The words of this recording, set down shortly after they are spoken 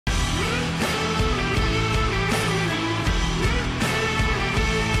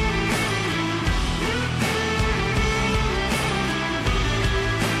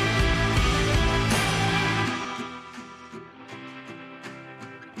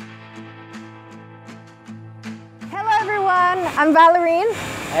everyone, I'm Valerine.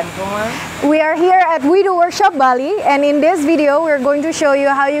 I'm Roman. We are here at Wedoo Workshop Bali, and in this video we're going to show you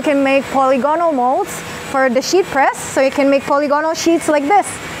how you can make polygonal molds for the sheet press, so you can make polygonal sheets like this.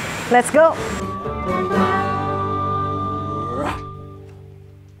 Let's go!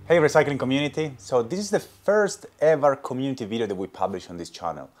 Hey recycling community, so this is the first ever community video that we publish on this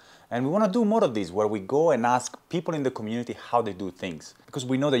channel. And we want to do more of these where we go and ask people in the community how they do things. Because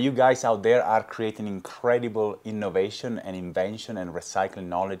we know that you guys out there are creating incredible innovation and invention and recycling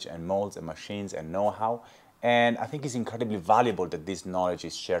knowledge and molds and machines and know-how. And I think it's incredibly valuable that this knowledge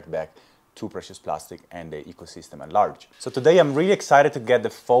is shared back to precious plastic and the ecosystem at large. So today I'm really excited to get the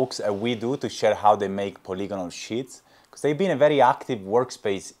folks at Wedoo to share how they make polygonal sheets, because they've been a very active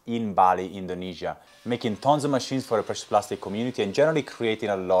workspace in Bali, Indonesia, making tons of machines for the precious plastic community and generally creating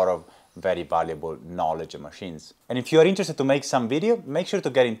a lot of very valuable knowledge and machines. And if you are interested to make some video, make sure to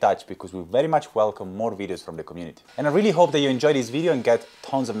get in touch, because we very much welcome more videos from the community. And I really hope that you enjoy this video and get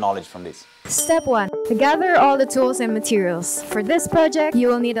tons of knowledge from this. Step 1. Gather all the tools and materials. For this project, you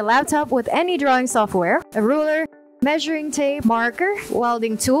will need a laptop with any drawing software, a ruler, measuring tape, marker,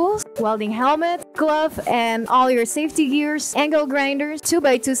 welding tools, welding helmet, glove, and all your safety gears, angle grinders,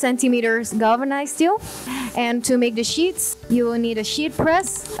 2x2 centimeters galvanized steel. And to make the sheets, you will need a sheet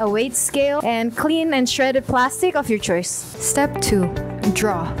press, a weight scale, and clean and shredded plastic of your choice. Step 2.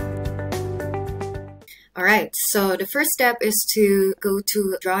 Draw. Alright, so the first step is to go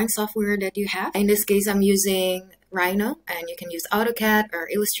to drawing software that you have. In this case, I'm using Rhino, and you can use AutoCAD or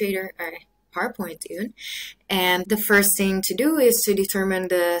Illustrator or PowerPoint even. And the first thing to do is to determine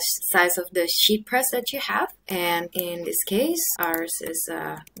the size of the sheet press that you have. And in this case, ours is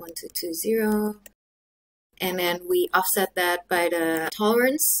 1220. And then we offset that by the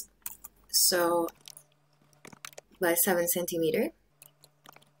tolerance, so by 7 centimeter.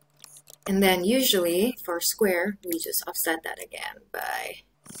 And then usually for square, we just offset that again by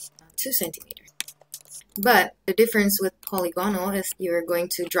 2 centimeters. But the difference with polygonal is you're going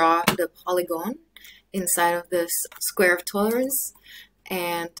to draw the polygon inside of this square of tolerance,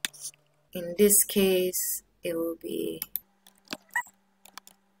 and in this case it will be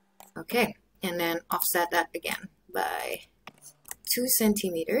okay, and then offset that again by 2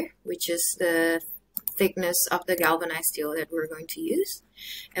 centimeter, which is the thickness of the galvanized steel that we're going to use.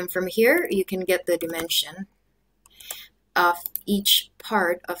 And from here you can get the dimension of each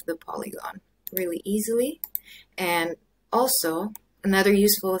part of the polygon really easily. And also another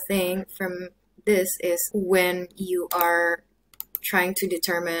useful thing from this is when you are trying to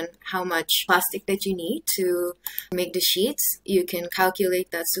determine how much plastic that you need to make the sheets, you can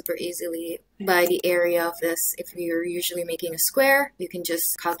calculate that super easily by the area of this. If you're usually making a square, you can just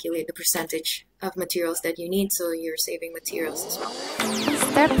calculate the percentage of materials that you need, so you're saving materials as well.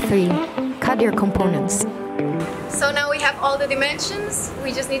 Step 3. Cut your components. So now we have all the dimensions,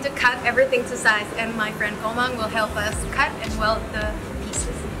 we just need to cut everything to size, and my friend Komang will help us cut and weld the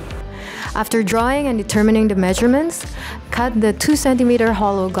pieces. After drawing and determining the measurements, cut the 2 centimeter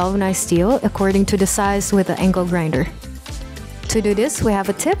hollow galvanized steel according to the size with the angle grinder. To do this, we have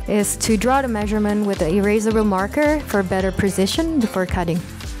a tip, is to draw the measurement with an erasable marker for better precision before cutting.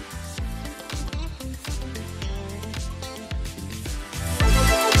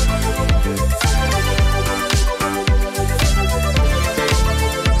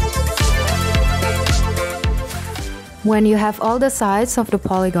 When you have all the sides of the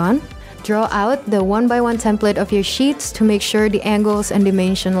polygon, draw out the 1x1 template of your sheets to make sure the angles and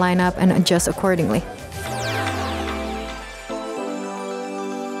dimension line up and adjust accordingly.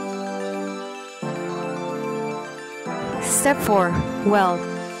 Step 4. Weld.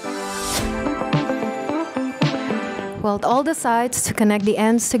 Weld all the sides to connect the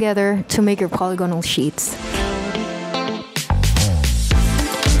ends together to make your polygonal sheets.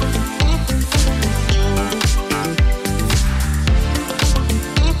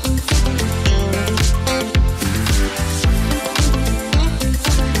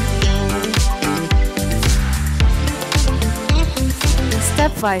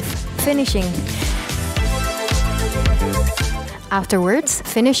 Step 5. Finishing. Afterwards,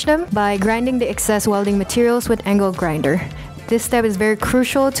 finish them by grinding the excess welding materials with angle grinder. This step is very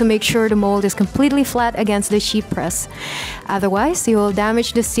crucial to make sure the mold is completely flat against the sheet press. Otherwise, you will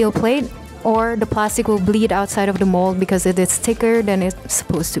damage the steel plate, or the plastic will bleed outside of the mold because it is thicker than it's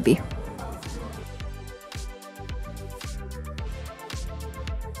supposed to be.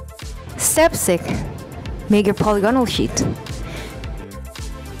 Step 6. Make your polygonal sheet.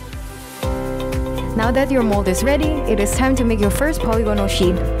 Now that your mold is ready, it is time to make your first polygonal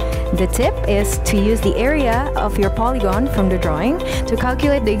sheet. The tip is to use the area of your polygon from the drawing to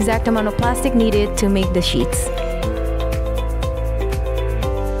calculate the exact amount of plastic needed to make the sheets.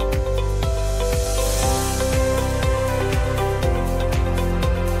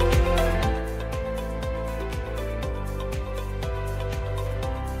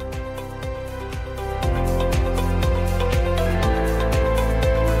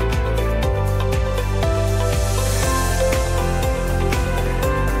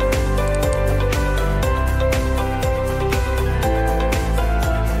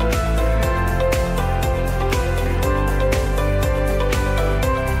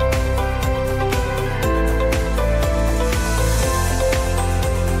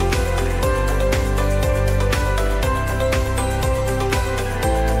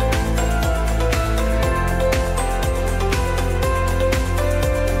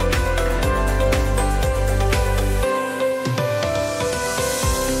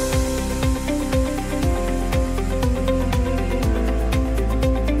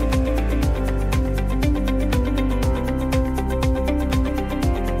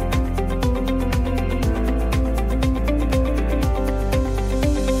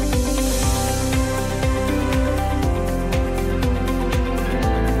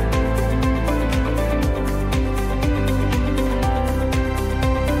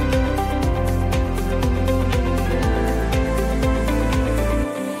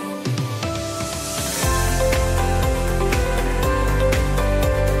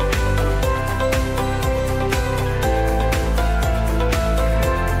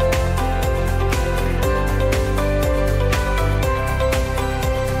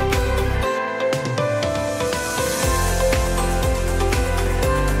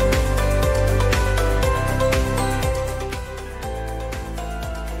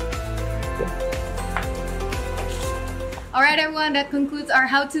 Alright everyone, that concludes our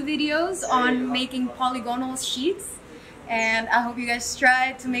how-to videos on making polygonal sheets. And I hope you guys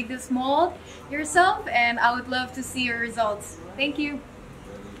try to make this mold yourself, and I would love to see your results. Thank you.